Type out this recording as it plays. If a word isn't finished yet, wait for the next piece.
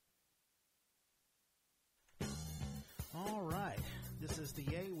This is The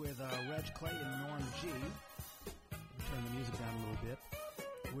Yay with Reg Clay and Norm G. Turn the music down a little bit.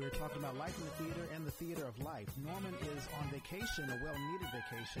 We're talking about life in the theater and the theater of life. Norman is on vacation, a well-needed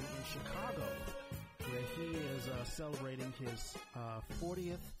vacation, in Chicago, where he is celebrating his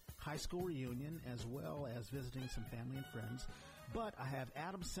 40th high school reunion, as well as visiting some family and friends. But I have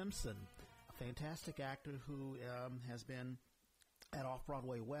Adam Simpson, a fantastic actor who has been at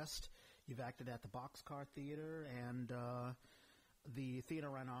Off-Broadway West. You've acted at the Boxcar Theater and the Theater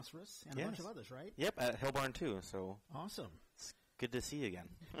Rhinoceros and a bunch of others, right? Yep, at Hillbarn too. So awesome. It's good to see you again.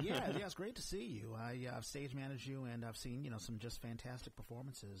 yeah, it's great to see you. I've stage managed you, and I've seen some just fantastic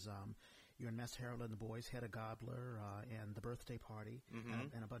performances. You're in Mess Harold and the Boys, Hedda Gabler, and The Birthday Party,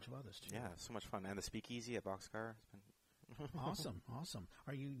 and a bunch of others too. Yeah, so much fun. And the Speakeasy at Boxcar. It's been Awesome.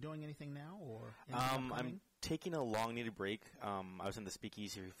 Are you doing anything now, or I'm taking a long-needed break. I was in the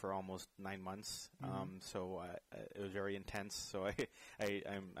Speakeasy for almost 9 months, so it was very intense. So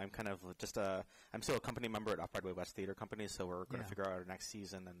I'm kind of just I'm still a company member at Off-Broadway West Theater Company. So we're going to figure out our next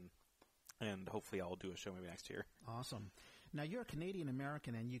season, and hopefully I'll do a show maybe next year. Awesome. Now you're a Canadian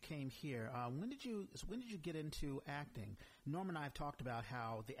American, and you came here. When did you get into acting? Norm and I have talked about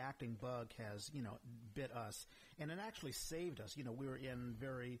how the acting bug has bit us, and it actually saved us.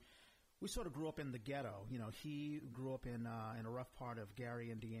 We sort of grew up in the ghetto. He grew up in a rough part of Gary,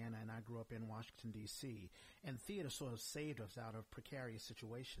 Indiana, and I grew up in Washington D.C. And theater sort of saved us out of precarious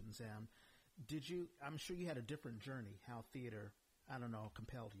situations. And I'm sure you had a different journey. How theater,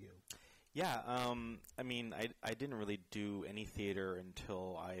 compelled you. Yeah, I didn't really do any theater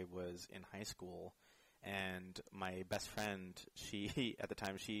until I was in high school, and my best friend, she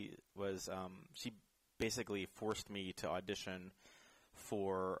basically forced me to audition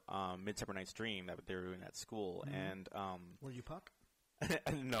for Midsummer Night's Dream that they were doing at school, and were you Puck?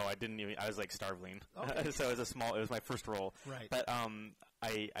 No, I didn't even. I was like starveling, okay. So it was my first role, right? But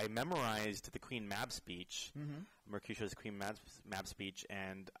I memorized the Queen Mab speech, Mercutio's Queen Mab speech,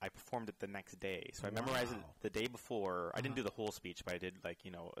 and I performed it the next day. So I memorized it the day before. I didn't do the whole speech, but I did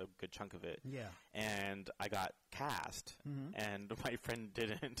a good chunk of it. Yeah. And I got cast, and my friend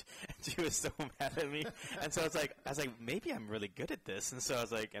didn't, and she was so mad at me. And so I was like, maybe I'm really good at this. And so I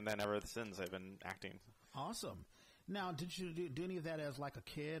was like, and then ever since I've been acting. Awesome. Now, did you do any of that as like a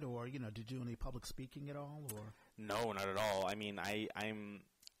kid, or did you do any public speaking at all, or? No, not at all. I mean, I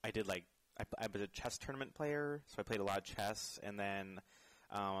was a chess tournament player, so I played a lot of chess, and then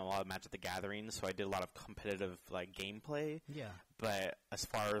a lot of Magic the Gathering. So I did a lot of competitive gameplay. Yeah. But as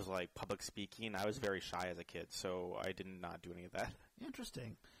far as public speaking, I was very shy as a kid, so I did not do any of that.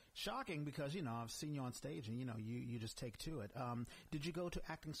 Interesting. Shocking, because I've seen you on stage, and you just take to it. Did you go to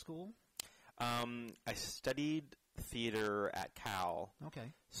acting school? I studied theater at Cal.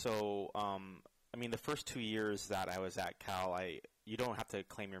 Okay. So, the first 2 years that I was at Cal, you don't have to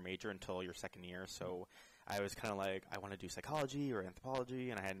claim your major until your second year. So I was kind of like, I want to do psychology or anthropology,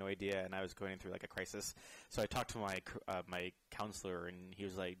 and I had no idea, and I was going through a crisis. So I talked to my counselor, and he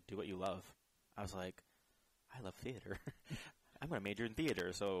was like, do what you love. I was like, I love theater. I'm going to major in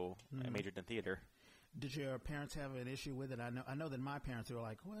theater. So I majored in theater. Did your parents have an issue with it? I know that my parents were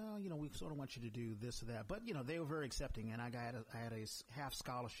like, well, we sort of want you to do this or that. But, they were very accepting, and I had a half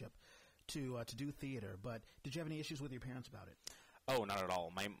scholarship to do theater. But did you have any issues with your parents about it? Oh, not at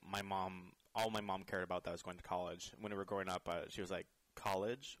all. My mom, all my mom cared about that was going to college. When we were growing up, she was like,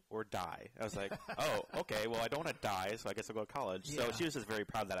 college or die? I was like, oh, okay, well, I don't want to die, so I guess I'll go to college. Yeah. So she was just very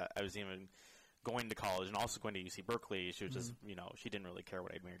proud that I was even going to college and also going to UC Berkeley. She was just, she didn't really care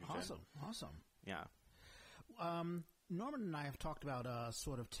what I'd majored in. Awesome. Yeah. Norman and I have talked about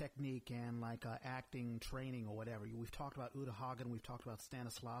sort of technique and acting training or whatever. We've talked about Uta Hagen. We've talked about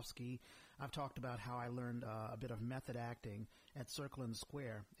Stanislavski. I've talked about how I learned a bit of method acting at Circle and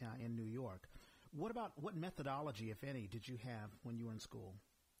Square in New York. What methodology, if any, did you have when you were in school?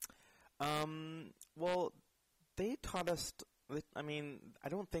 Well, they taught us. I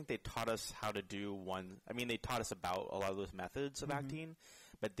don't think they taught us how to do one. They taught us about a lot of those methods of acting,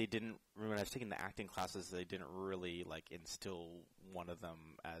 but they didn't. When I was taking the acting classes, they didn't really instill one of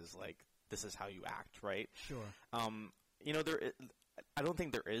them as this is how you act, right? Sure. I don't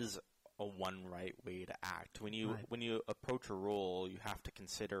think there is a one right way to act. When you approach a role, you have to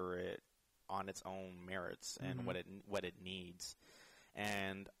consider it on its own merits and what it needs.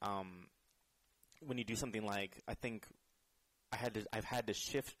 And when you do something I think I've had to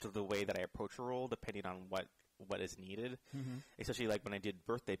shift the way that I approach a role depending on what is needed. Especially when I did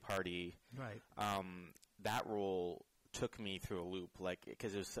Birthday Party. Right. That role took me through a loop, like,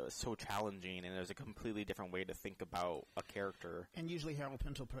 because it was so challenging, and it was a completely different way to think about a character. And usually Harold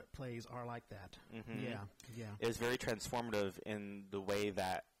Pinto plays are like that. Mm-hmm. Yeah. It was very transformative in the way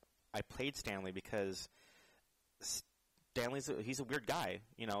that I played Stanley, because he's a weird guy.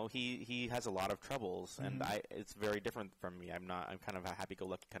 You know, he has a lot of troubles, and it's very different from me. I'm kind of a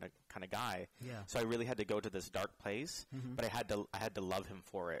happy-go-lucky kind of guy. Yeah. So I really had to go to this dark place, but I had to love him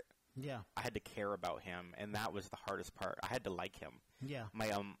for it. Yeah. I had to care about him, and that was the hardest part. I had to like him. Yeah.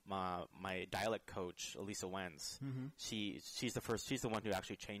 My dialect coach, Elisa Wentz, she's the one who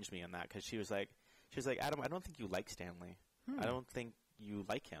actually changed me in that, because she was like, Adam, I don't think you like Stanley. I don't think you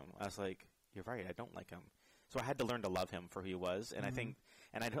like him. I was like, you're right, I don't like him. So I had to learn to love him for who he was, and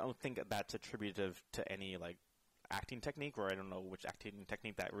I don't think that's attributive to any like acting technique, or I don't know which acting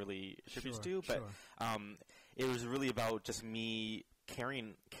technique that really attributes to, but it was really about just me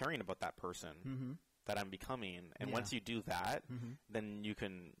caring about that person that I'm becoming, and once you do that, then you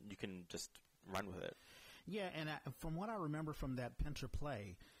can just run with it. Yeah, and from what I remember from that Pinter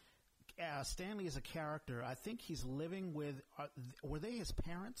play, Stanley is a character. I think he's living with. Were they his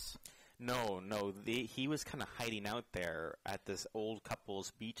parents? No. He was kind of hiding out there at this old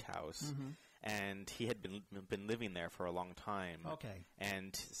couple's beach house, and he had been living there for a long time. Okay.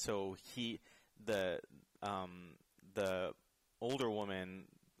 And so the older woman,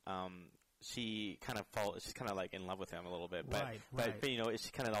 she's kind of like in love with him a little bit, but you know,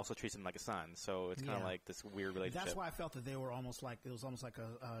 she kind of also treats him like a son. So it's kind of like this weird relationship. That's why I felt that they were almost like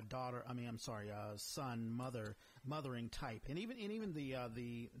a daughter. A son mothering type, and even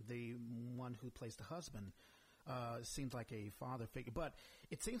the one who plays the husband seems like a father figure. But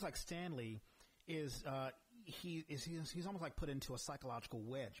it seems like Stanley is. He's almost like put into a psychological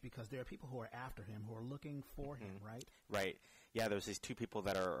wedge, because there are people who are after him, who are looking for him, right? Right. Yeah, there's these two people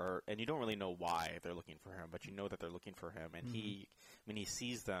that are, and you don't really know why they're looking for him, but you know that they're looking for him. And when he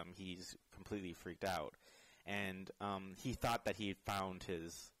sees them, he's completely freaked out. And he thought that he had found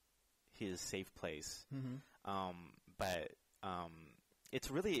his safe place. But it's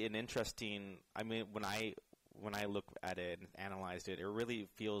really an interesting, I mean, when I look at it and analyzed it, it really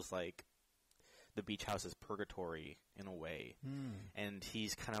feels like the beach house is purgatory in a way, and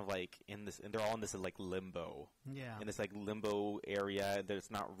he's kind of like in this, and they're all in this like limbo, in this like limbo area.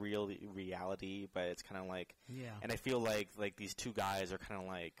 There's not real reality, but it's kind of like, and I feel like these two guys are kind of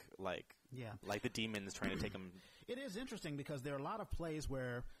like the demons trying to take him. It is interesting, because there are a lot of plays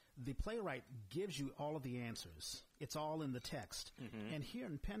where the playwright gives you all of the answers. It's all in the text, and here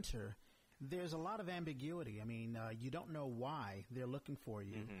in Pinter, there's a lot of ambiguity. I mean, you don't know why they're looking for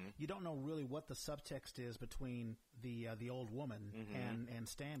you. You don't know really what the subtext is between the old woman and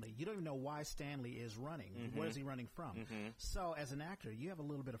Stanley. You don't even know why Stanley is running. Where is he running from? So as an actor, you have a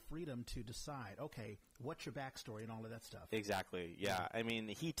little bit of freedom to decide, okay, what's your backstory and all of that stuff. Exactly, yeah. I mean,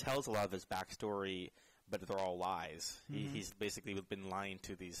 he tells a lot of his backstory, but they're all lies. He's basically been lying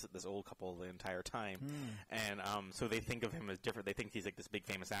to this old couple the entire time, and so they think of him as different. They think he's like this big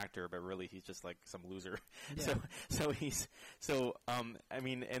famous actor, but really he's just like some loser. Yeah. I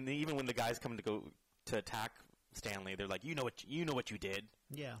mean, and even when the guys come to attack Stanley, they're like, you know what you did.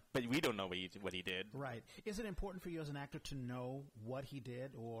 Yeah, but we don't know what he did. Right. Is it important for you as an actor to know what he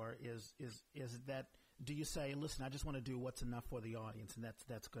did, or is that? Do you say, listen, I just want to do what's enough for the audience, and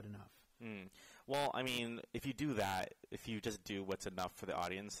that's good enough? Well, I mean, if you do that, if you just do what's enough for the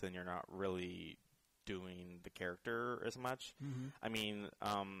audience, then you're not really doing the character as much. I mean,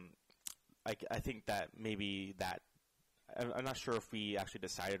 I think that maybe that I'm not sure if we actually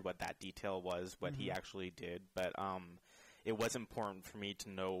decided what that detail was, what he actually did, but it was important for me to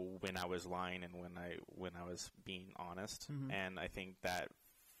know when I was lying and when I was being honest, and I think that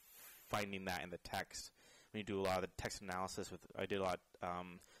finding that in the text. When you do a lot of the text analysis I did a lot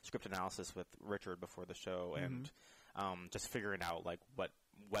script analysis with Richard before the show, and just figuring out like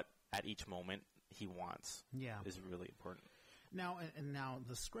what at each moment he wants is really important. Now, now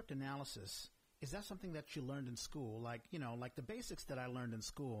the script analysis, is that something that you learned in school? Like, like the basics that I learned in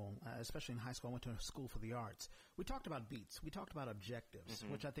school, especially in high school. I went to a school for the arts. We talked about beats. We talked about objectives,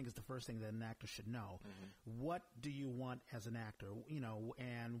 which I think is the first thing that an actor should know. What do you want as an actor?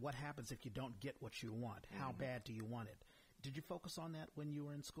 And what happens if you don't get what you want? How bad do you want it? Did you focus on that when you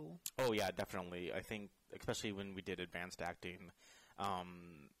were in school? Oh, yeah, definitely. I think, especially when we did advanced acting,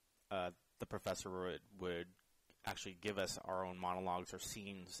 the professor would actually give us our own monologues or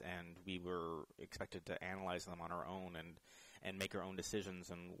scenes, and we were expected to analyze them on our own and make our own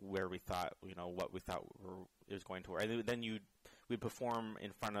decisions and where we thought, what we thought it was going to work. And then we'd perform in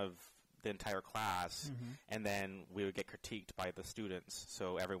front of the entire class, and then we would get critiqued by the students.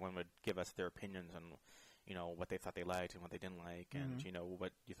 So everyone would give us their opinions on, what they thought they liked and what they didn't like, and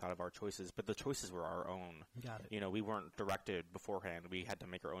what you thought of our choices. But the choices were our own. Got it. We weren't directed beforehand. We had to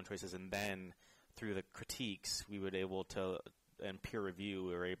make our own choices, and then through the critiques, we were able to, and peer review,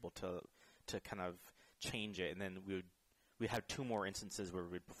 we were able to kind of change it, and then we had 2 more instances where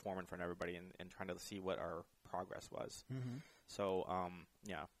we'd perform in front of everybody and trying to see what our progress was. So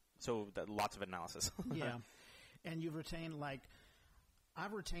lots of analysis. Yeah, and you've retained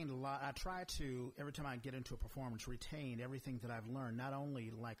I've retained a lot. I try to, every time I get into a performance, retain everything that I've learned, not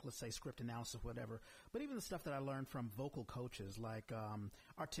only let's say script analysis, whatever, but even the stuff that I learned from vocal coaches like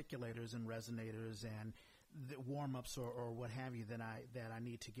articulators and resonators and the warm-ups or what have you that I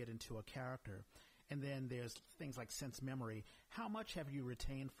need to get into a character. And then there's things like sense memory. How much have you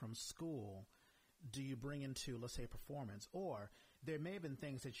retained from school do you bring into, let's say, a performance? Or there may have been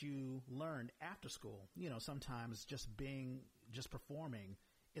things that you learned after school. Sometimes just performing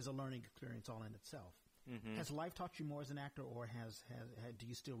is a learning experience all in itself. Has life taught you more as an actor, or do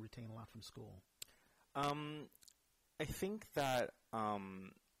you still retain a lot from school? I think that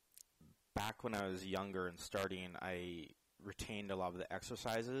back when I was younger and starting, I retained a lot of the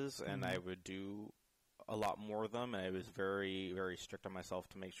exercises, and I would do a lot more of them, and I was very, very strict on myself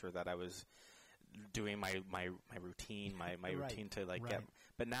to make sure that I was doing my routine, my routine to get.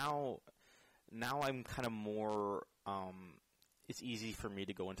 But now I'm kind of more. It's easy for me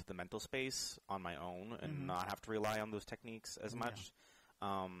to go into the mental space on my own and not have to rely on those techniques as much.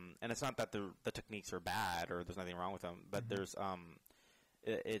 And it's not that the techniques are bad or there's nothing wrong with them, but there's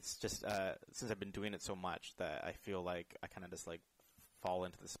it's just since I've been doing it so much that I feel like I kind of just fall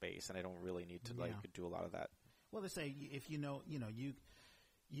into the space, and I don't really need to do a lot of that. Well, they say if you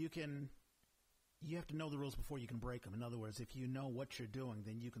have to know the rules before you can break them. In other words, if you know what you're doing,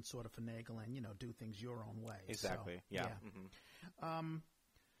 then you can sort of finagle and do things your own way. Exactly. So, yeah.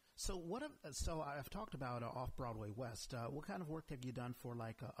 So I've talked about Off-Broadway West. What kind of work have you done for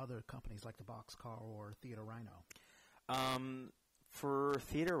other companies like the Boxcar or Theater Rhino? For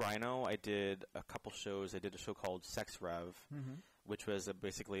Theater Rhino, I did a couple shows. I did a show called Sex Rev, which was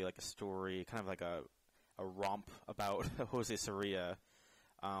basically like a story, kind of like a romp about Jose Sarria,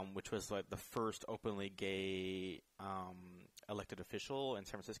 which was like the first openly gay elected official in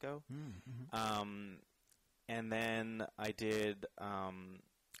San Francisco. And then I did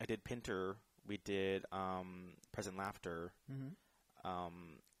Pinter. We did Present Laughter,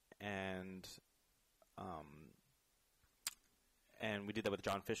 and we did that with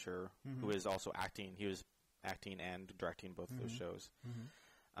John Fisher, who is also acting. He was acting and directing both of those shows.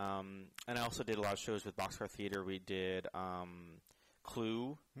 And I also did a lot of shows with Boxcar Theater. We did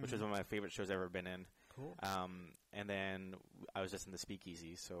Clue, which was one of my favorite shows I've ever been in. Cool. And then I was just in the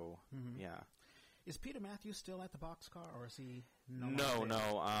Speakeasy, so yeah. Is Peter Matthews still at the Boxcar, or is he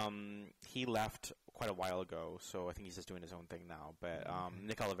No. He left quite a while ago, so I think he's just doing his own thing now. But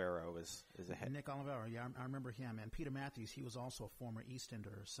Nick Olivero is the head. Nick Olivero, yeah, I remember him. And Peter Matthews, he was also a former East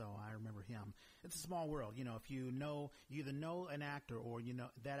Ender, so I remember him. It's a small world. If you either know an actor or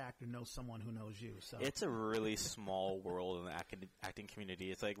that actor knows someone who knows you. So it's a really small world in the acting community.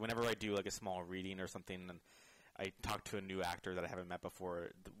 It's like whenever I do a small reading or something, and I talk to a new actor that I haven't met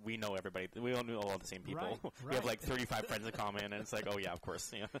before, we know everybody. We all know all the same people. Right. We have 35 friends in common, and it's oh yeah, of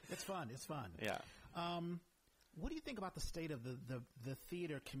course. It's fun. Yeah. What do you think about the state of the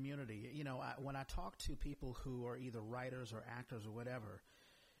theater community? When I talk to people who are either writers or actors or whatever,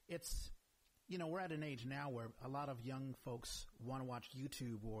 it's, we're at an age now where a lot of young folks want to watch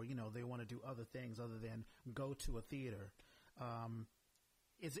YouTube or, they want to do other things other than go to a theater.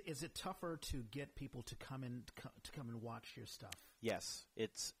 Is it tougher to get people to come and watch your stuff? Yes,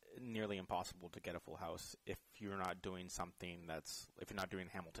 it's nearly impossible to get a full house if you're not doing something if you're not doing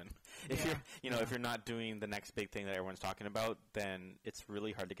Hamilton. If you're not doing the next big thing that everyone's talking about, then it's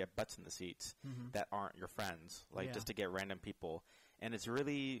really hard to get butts in the seats that aren't your friends, just to get random people. And it's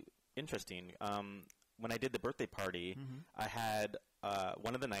really interesting. When I did the birthday party, I had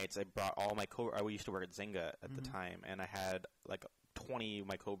one of the nights I brought all my I used to work at Zynga at the time, and I had 20 of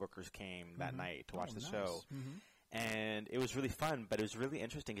my coworkers came that night to watch the show. And it was really fun, but it was really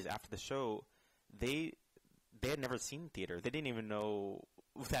interesting because after the show, they had never seen theater. They didn't even know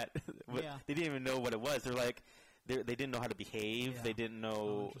that. They didn't even know what it was. They didn't know how to behave. Yeah. They didn't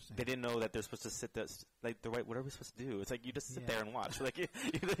know. They didn't know that they're supposed to sit there. What are we supposed to do? It's you just sit there and watch.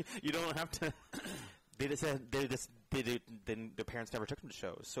 You don't have to. Their parents never took them to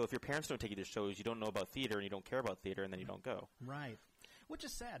shows. So if your parents don't take you to shows, you don't know about theater and you don't care about theater, and then you don't go. Right. Which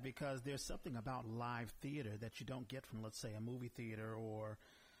is sad because there's something about live theater that you don't get from, let's say, a movie theater or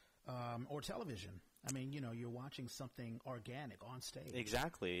television. I mean, you're watching something organic on stage.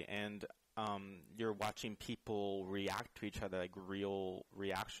 Exactly. And you're watching people react to each other, like real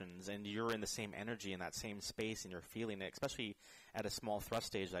reactions, and you're in the same energy in that same space, and you're feeling it, especially at a small thrust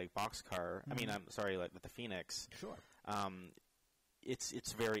stage like Boxcar. I mean, I'm sorry, like with the Phoenix. Sure.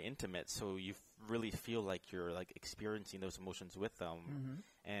 It's very intimate, so you really feel like you're like experiencing those emotions with them,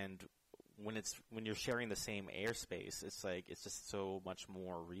 and when you're sharing the same airspace, it's just so much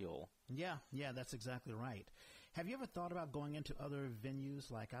more real. Yeah, that's exactly right. Have you ever thought about going into other venues?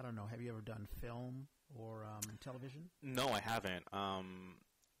 Like, I don't know, have you ever done film or television? No, I haven't.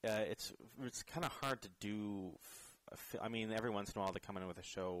 It's kind of hard to do. I mean, every once in a while they come in with a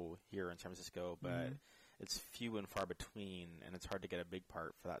show here in San Francisco, but it's few and far between, and it's hard to get a big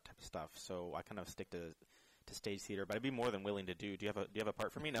part for that type of stuff. So I kind of stick to stage theater, but I'd be more than willing to do. Do you have a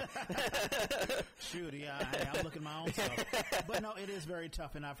part for me? No. Shoot, yeah, I'm looking at my own stuff. But no, it is very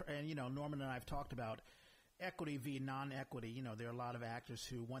tough, and Norman and I have talked about equity v. non-equity. there are a lot of actors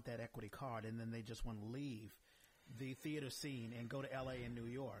who want that equity card, and then they just want to leave the theater scene and go to L.A. and New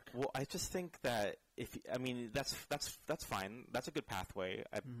York. Well, I just think that that's fine. That's a good pathway.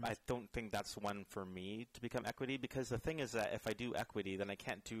 I don't think that's one for me to become equity, because the thing is that if I do equity, then I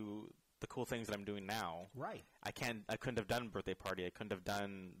can't do the cool things that I'm doing now. Right. I couldn't have done Birthday Party. I couldn't have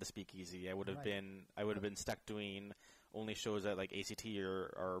done the Speakeasy. I would have been stuck doing only shows at like ACT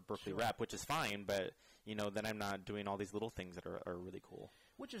or Berkeley Rep, which is fine, but then I'm not doing all these little things that are really cool.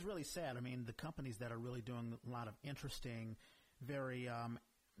 Which is really sad. I mean, the companies that are really doing a lot of interesting, very,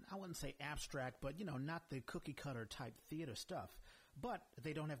 I wouldn't say abstract, but, not the cookie cutter type theater stuff. But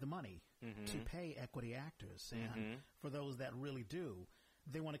they don't have the money to pay equity actors. And for those that really do,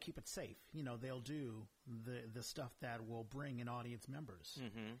 they want to keep it safe. They'll do the stuff that will bring in audience members,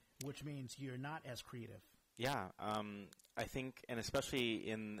 which means you're not as creative. Yeah. I think, and especially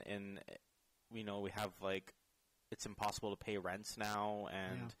in we have like, it's impossible to pay rents now,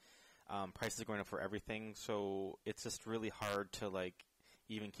 and prices are going up for everything. So it's just really hard to like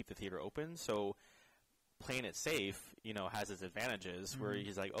even keep the theater open. So playing it safe, has its advantages. Where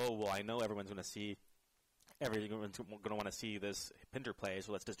he's like, oh well, I know everyone's going to want to see this Pinter play,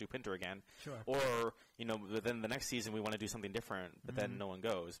 so let's just do Pinter again. Sure. Or then the next season we want to do something different, but then no one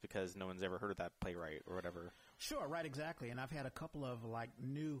goes because no one's ever heard of that playwright or whatever. Sure, right, exactly. And I've had a couple of like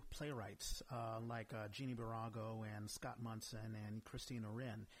new playwrights, like Jeannie Barago and Scott Munson and Christina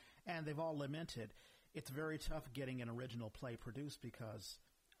Wren, and they've all lamented it's very tough getting an original play produced because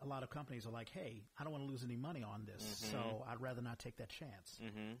a lot of companies are like, hey, I don't want to lose any money on this, so I'd rather not take that chance.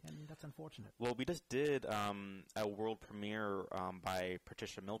 And that's unfortunate. Well, we just did a world premiere by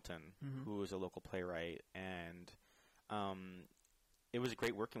Patricia Milton, who is a local playwright, and it was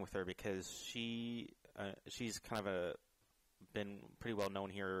great working with her because she's kind of been pretty well known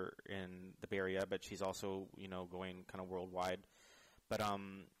here in the Bay Area, but she's also, going kind of worldwide. But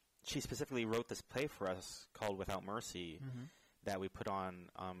she specifically wrote this play for us called Without Mercy, that we put on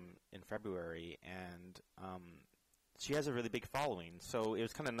in February, and she has a really big following. So it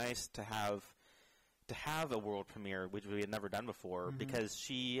was kind of nice to have a world premiere, which we had never done before, because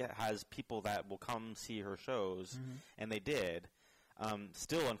she has people that will come see her shows, and they did.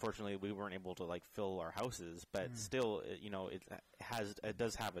 Still, unfortunately, we weren't able to like fill our houses, but still, it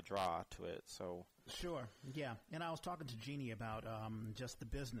does have a draw to it. So sure, yeah. And I was talking to Jeannie about just the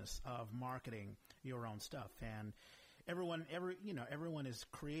business of marketing your own stuff, and everyone is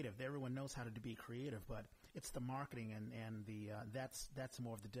creative. Everyone knows how to be creative, but it's the marketing and the that's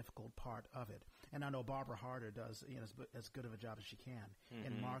more of the difficult part of it. And I know Barbara Harder does as good of a job as she can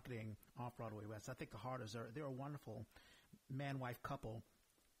in marketing Off-Broadway West. I think the Harders they're a wonderful man-wife couple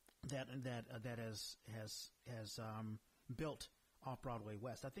that has built Off-Broadway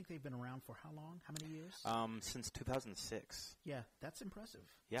West. I think they've been around for how long? How many years? Since 2006. Yeah, that's impressive.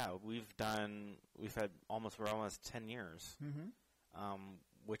 Yeah, we're almost 10 years,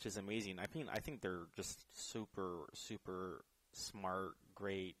 which is amazing. I think they're just super, super smart,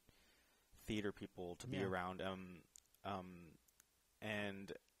 great theater people to be around.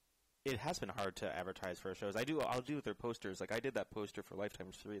 And it has been hard to advertise for our shows. I'll do their posters. Like I did that poster for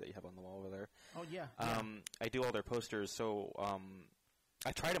Lifetime's 3 that you have on the wall over there. Oh yeah. I do all their posters, so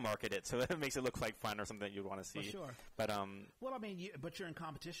I try to market it so that it makes it look like fun or something that you'd want to see. For sure. But well, I mean, but you're in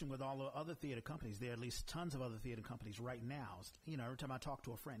competition with all the other theater companies. There are at least tons of other theater companies right now. Every time I talk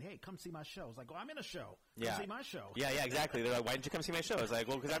to a friend, hey, come see my show. It's like, well, I'm in a show. Come see my show. Yeah, exactly. They're like, why didn't you come see my show? I was like,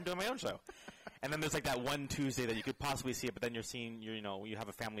 well, because I'm doing my own show. And then there's like that one Tuesday that you could possibly see it, but then you have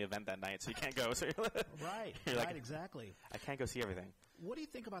a family event that night, so you can't go. So you're right, exactly. I can't go see everything. What do you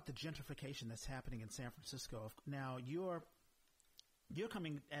think about the gentrification that's happening in San Francisco? Now, you're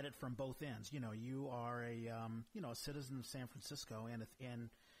coming at it from both ends. You are a citizen of San Francisco, and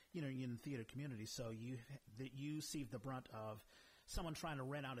in the theater community, so you see the brunt of someone trying to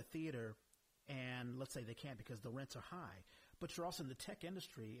rent out a theater, and let's say they can't because the rents are high. But you're also in the tech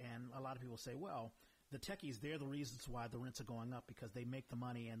industry, and a lot of people say, well, the techies, they're the reasons why the rents are going up because they make the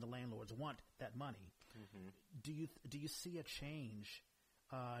money and the landlords want that money. Mm-hmm. Do you see a change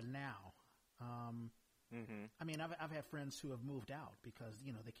now? Mm-hmm. I mean, I've had friends who have moved out because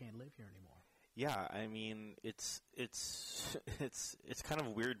they can't live here anymore. Yeah, I mean, it's kind of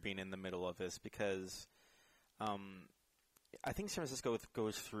weird being in the middle of this because I think San Francisco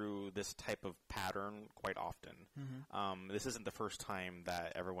goes through this type of pattern quite often. Mm-hmm. This isn't the first time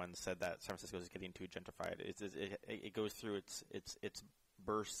that everyone said that San Francisco is getting too gentrified. It goes through its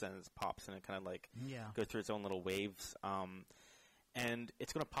bursts and its pops, and it kind of goes through its own little waves. And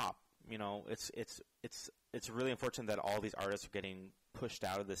it's going to pop. It's really unfortunate that all these artists are getting pushed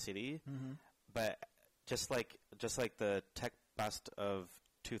out of the city. Mm-hmm. But just like the tech bust of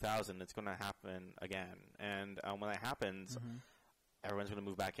 2000, it's going to happen again. And when that happens, mm-hmm. everyone's going to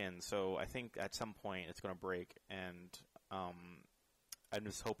move back in. So I think at some point it's going to break. And I'm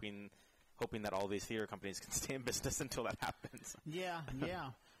just hoping that all these theater companies can stay in business until that happens. Yeah.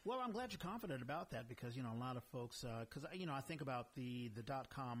 Well, I'm glad you're confident about that because, a lot of folks, because, I think about the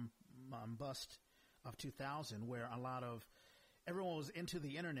dot-com bust of 2000 where everyone was into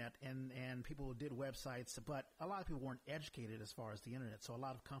the internet and people did websites, but a lot of people weren't educated as far as the internet. So a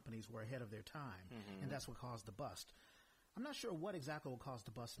lot of companies were ahead of their time, mm-hmm. and that's what caused the bust. I'm not sure what exactly will cause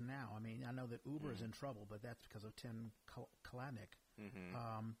the bust now. I mean, I know that Uber mm-hmm. is in trouble, but that's because of Tim Kalanick.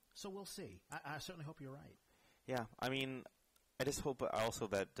 Mm-hmm. So we'll see. I certainly hope you're right. Yeah, I mean, I just hope also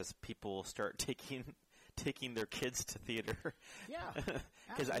that just people start taking their kids to theater. Yeah,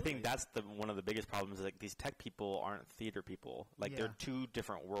 because I think that's one of the biggest problems. Is these tech people aren't theater people. They're two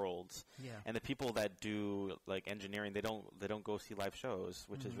different worlds. Yeah. And the people that do engineering, they don't go see live shows,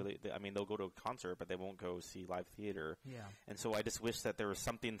 which mm-hmm. is really. I mean, they'll go to a concert, but they won't go see live theater. Yeah. And so I just wish that there was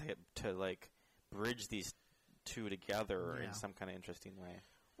something to bridge these two together in some kind of interesting way.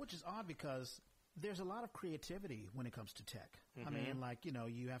 Which is odd because there's a lot of creativity when it comes to tech. Mm-hmm. I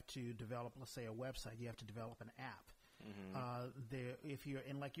mean, you have to develop, let's say, a website. You have to develop an app. Mm-hmm. If you're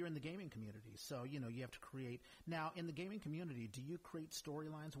in the gaming community, so you have to create. Now, in the gaming community, do you create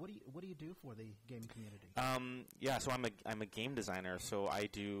storylines? What do you do for the gaming community? Yeah, so I'm a game designer. So I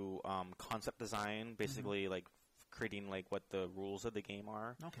do concept design, basically mm-hmm. Creating what the rules of the game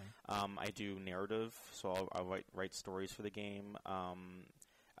are. Okay. I do narrative, so I'll write stories for the game.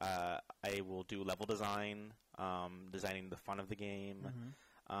 I will do level design, designing the fun of the game.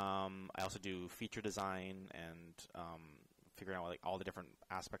 Mm-hmm. I also do feature design and figuring out all the different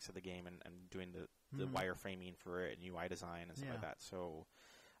aspects of the game and doing the mm-hmm. wireframing for it and UI design and stuff like that. So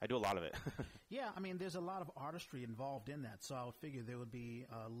I do a lot of it. Yeah, I mean, there's a lot of artistry involved in that. So I would figure there would be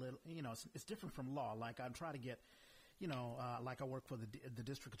a little, it's different from law. I'm trying to get, I work for the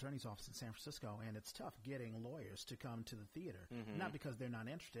district attorney's office in San Francisco, and it's tough getting lawyers to come to the theater. Mm-hmm. Not because they're not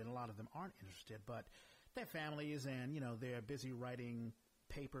interested. A lot of them aren't interested, but they have families and, they're busy writing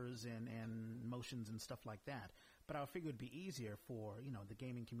papers and motions and stuff like that. But I would figure it'd be easier for, the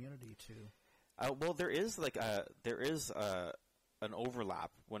gaming community to. Well, there is an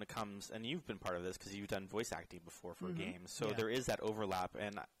overlap when it comes, and you've been part of this because you've done voice acting before for mm-hmm. a game. So there is that overlap,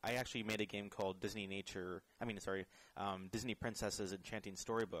 and I actually made a game called Disney Princesses Enchanting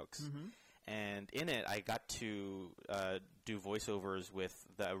Storybooks. Mm-hmm. And in it, I got to do voiceovers with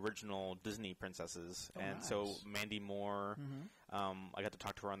the original Disney princesses, and nice. So Mandy Moore. Mm-hmm. I got to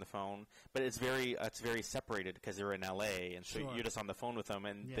talk to her on the phone, but it's very separated because they're in LA, and so sure. you're just on the phone with them,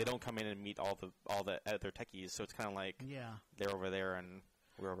 and they don't come in and meet all the other techies. So it's kind of they're over there and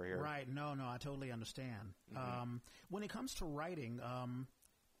we're over here. Right? No, I totally understand. Mm-hmm. When it comes to writing.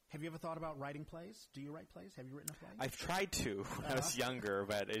 Have you ever thought about writing plays? Do you write plays? Have you written a play? I've tried to when I was younger,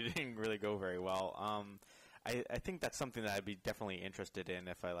 but it didn't really go very well. I think that's something that I'd be definitely interested in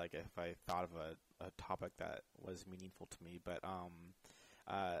if I thought of a topic that was meaningful to me. But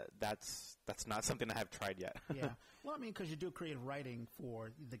that's not something I have tried yet. Yeah. Well, I mean, because you do creative writing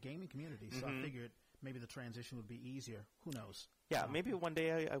for the gaming community, so mm-hmm. I figured maybe the transition would be easier. Who knows? Yeah, maybe one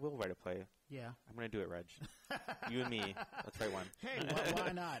day I will write a play. Yeah. I'm going to do it, Reg. You and me. Let's write one. Hey,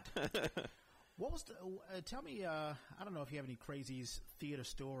 why not? What was tell me, I don't know if you have any crazy theater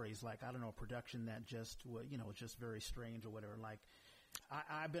stories, a production that just, was just very strange or whatever.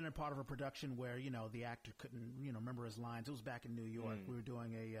 I've been a part of a production where, the actor couldn't, remember his lines. It was back in New York. We were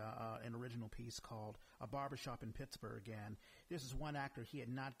doing an original piece called A Barbershop in Pittsburgh. And this is one actor, he had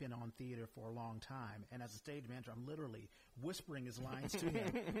not been on theater for a long time. And as a stage manager, I'm literally whispering his lines to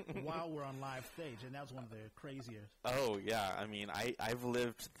him while we're on live stage. And that was one of the crazier. Oh, yeah. I mean, I've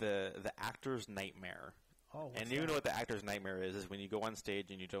lived the actor's nightmare. Oh, and you know what the actor's nightmare is when you go on stage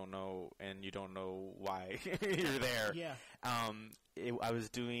and you don't know why you're there. Yeah. I was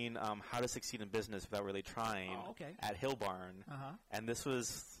doing How to Succeed in Business Without Really Trying at Hill Barn, and this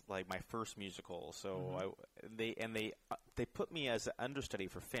was like my first musical. So they put me as an understudy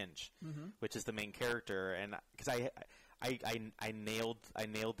for Finch, which is the main character, and because I nailed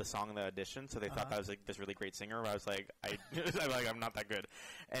the song in the audition, so they thought that I was like this really great singer. I was like, I'm not that good.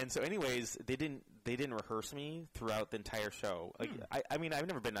 And so, anyways, they didn't rehearse me throughout the entire show. Like, I mean, I've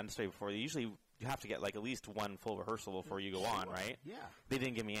never been understudy before. Usually, you have to get like at least one full rehearsal before you go on, right? Yeah. They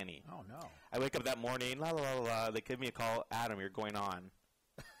didn't give me any. Oh no. I wake up that morning, la la la la. They give me a call, Adam, you're going on.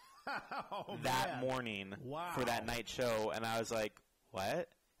 Morning for that night show, and I was like, what?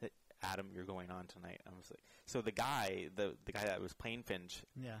 Adam, you're going on tonight. I was like, so the guy that was playing Finch,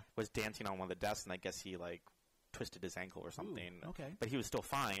 was dancing on one of the desks, and I guess he like twisted his ankle or something. Ooh, okay. But he was still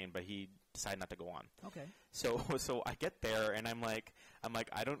fine, but he decided not to go on. Okay. So I get there, and I'm like,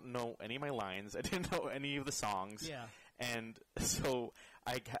 I don't know any of my lines. I didn't know any of the songs. Yeah. And so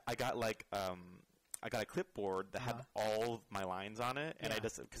I got like I got a clipboard that had all of my lines on it, and I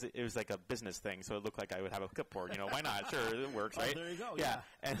just because it was like a business thing, so it looked like I would have a clipboard. Why not? Sure, it works, right? There you go. Yeah.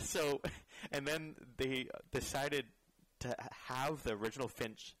 And then they decided to have the original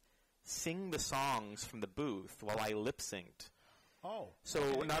Finch sing the songs from the booth while I lip synced. Oh.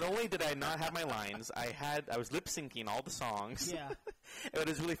 So not only did I not have my lines, I was lip syncing all the songs. Yeah. It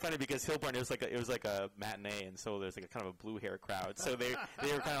was really funny because Hillborn, it was like a matinee, and so there's like a kind of a blue hair crowd. So they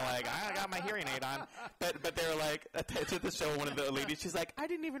were kind of like, I got my hearing aid on, but they were like at the show, one of the ladies, she's like, I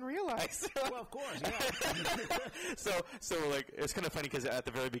didn't even realize. Well, of course, yeah. so like it's kind of funny because at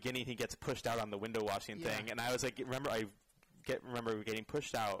the very beginning he gets pushed out on the window washing thing, and I was like, remember getting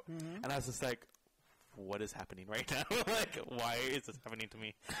pushed out, and I was just like, what is happening right now? Like, why is this happening to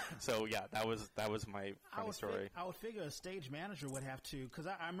me? So yeah, that was my funny story. I would figure a stage manager would have to, because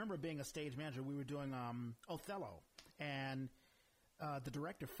I remember being a stage manager. We were doing Othello, and the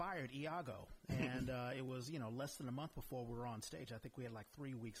director fired Iago, and it was less than a month before we were on stage. I think we had like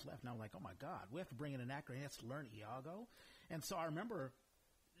 3 weeks left, and I was like, oh my God, we have to bring in an actor. He has to learn Iago, and so I remember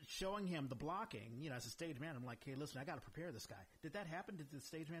showing him the blocking, as a stage manager. I'm like, hey, listen, I got to prepare this guy. Did that happen? Did the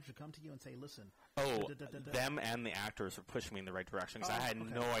stage manager come to you and say, listen? Oh, them and the actors were pushing me in the right direction because I had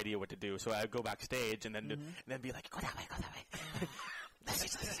no idea what to do. So I'd go backstage and then be like, go that way.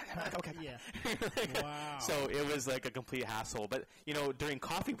 Okay. Yeah. Wow. So it was like a complete hassle. But, during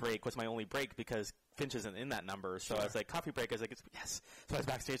coffee break was my only break because Finch isn't in that number. So I was like, coffee break. I was like, yes. So I was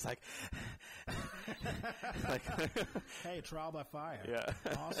backstage like hey, trial by fire. Yeah.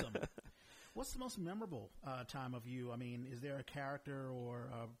 Awesome. What's the most memorable time of you? I mean, is there a character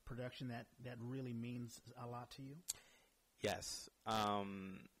or a production that really means a lot to you? Yes.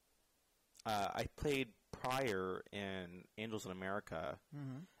 I played Pryor in Angels in America,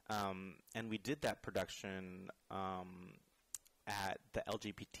 and we did that production at the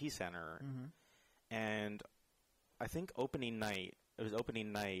LGBT Center, and I think opening night,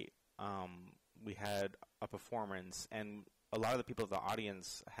 we had a performance, and a lot of the people in the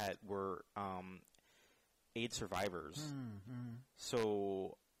audience were AIDS survivors.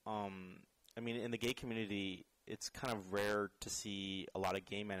 So, I mean, in the gay community, it's kind of rare to see a lot of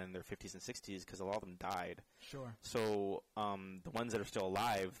gay men in their 50s and 60s because a lot of them died. Sure. So the ones that are still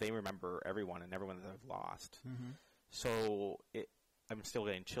alive, they remember everyone and everyone that they've lost. So I'm still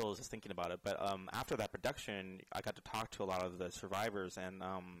getting chills just thinking about it. But after that production, I got to talk to a lot of the survivors, and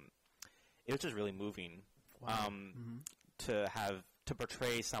it was just really moving. Wow. To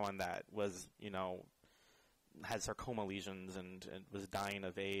portray someone that was, had sarcoma lesions and was dying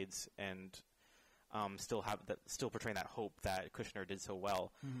of AIDS and still portraying that hope that Kushner did so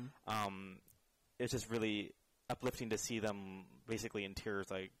well. It's just really uplifting to see them basically in tears,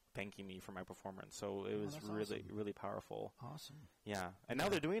 like thanking me for my performance. So it was really, really powerful. Awesome. Yeah, and now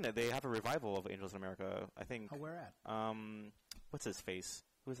they're doing it. They have a revival of Angels in America, I think. Oh, where at? What's his face?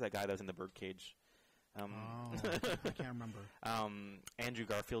 Who's that guy that was in the birdcage? I can't remember. Andrew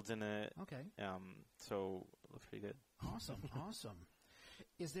Garfield's in it. Okay. So it looks pretty good. Awesome.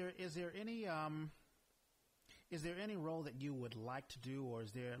 Is there any role that you would like to do, or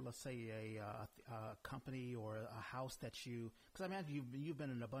is there, let's say, a company or a house that you? Because I imagine you've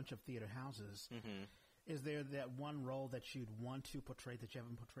been in a bunch of theater houses. Is there that one role that you'd want to portray that you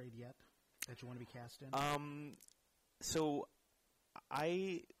haven't portrayed yet, that you want to be cast in? So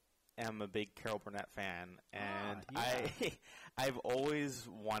I am a big Carol Burnett fan, and I've always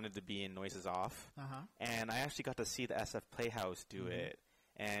wanted to be in Noises Off, and I actually got to see the SF Playhouse do it,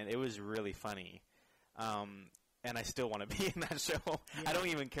 and it was really funny. And I still want to be in that show. Yeah. I don't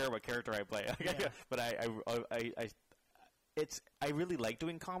even care what character I play, but I really like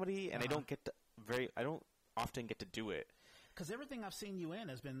doing comedy, and I don't often get to do it. Because everything I've seen you in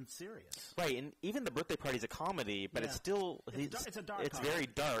has been serious, right? And even the birthday party's a comedy, but it's still it's a dark. It's very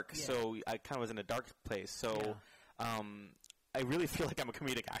dark, so I kind of was in a dark place. So I really feel like I'm a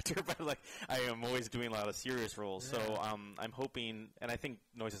comedic actor, but like I am always doing a lot of serious roles. So I'm hoping, and I think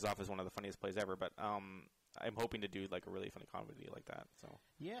Noises Off is one of the funniest plays ever, but I'm hoping to do like a really funny comedy like that. So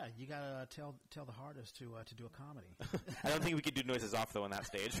yeah, you gotta tell the hardest to do a comedy. I don't think we could do Noises Off though on that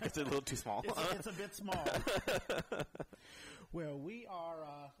stage. It's a little too small. It's a bit small. Well, we are.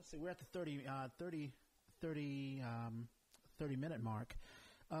 Let's see, we're at the 30 minute mark.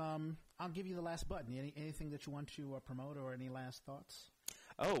 I'll give you the last button. Anything that you want to promote or any last thoughts?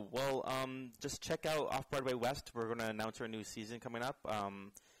 Oh well, just check out Off-Broadway West. We're going to announce our new season coming up.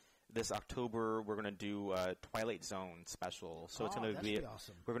 This October, we're going to do a Twilight Zone special. So it's going to be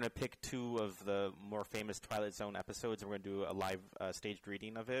awesome. We're going to pick 2 of the more famous Twilight Zone episodes, and we're going to do a live staged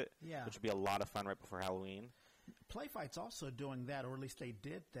reading of it, which will be a lot of fun right before Halloween. Playfight's also doing that, or at least they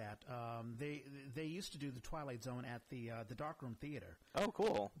did that. They used to do the Twilight Zone at the Darkroom Theater. Oh,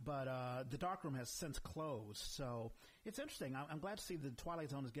 cool! But the Darkroom has since closed, so it's interesting. I'm glad to see the Twilight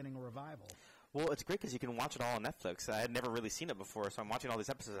Zone is getting a revival. Well, it's great because you can watch it all on Netflix. I had never really seen it before, so I'm watching all these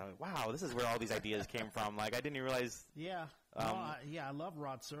episodes. I'm like, wow, this is where all these ideas came from. Like, I didn't even realize. Yeah. I love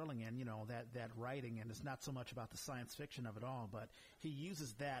Rod Serling and, that writing, and it's not so much about the science fiction of it all, but he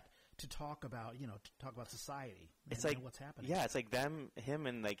uses that to talk about, society and what's happening. Yeah, it's like him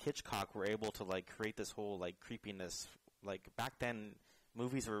and, like, Hitchcock were able to, like, create this whole, like, creepiness. Like, back then,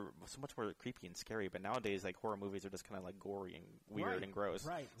 movies were so much more creepy and scary, but nowadays, like, horror movies are just kind of, like, gory and weird and gross.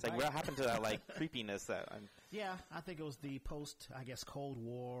 Right. It's like, what happened to that, like, creepiness that I'm... Yeah, I think it was the Cold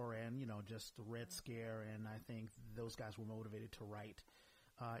War and, just the Red Scare, and I think those guys were motivated to write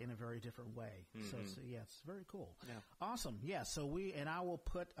in a very different way. So it's very cool. Yeah. Awesome. Yeah, so I will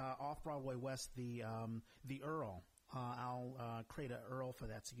put Off-Broadway West, the URL. I'll create an URL for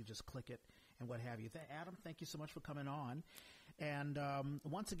that, so you just click it and what have you. Adam, thank you so much for coming on. And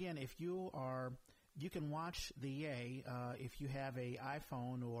once again, you can watch the Yay if you have a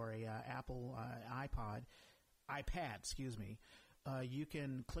iPhone or a Apple iPad, excuse me. You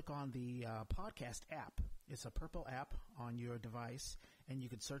can click on the podcast app. It's a purple app on your device, and you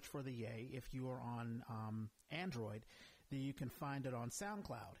can search for the Yay. If you are on Android, then you can find it on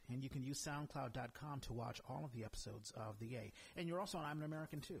SoundCloud, and you can use SoundCloud.com to watch all of the episodes of the Yay. And you're also on I'm an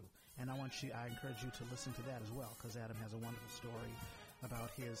American too, and I encourage you to listen to that as well, because Adam has a wonderful story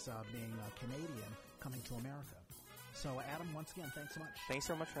about his being Canadian coming to America. So, Adam, once again, thanks so much. Thanks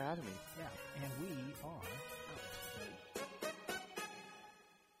so much for having me. Yeah, and we are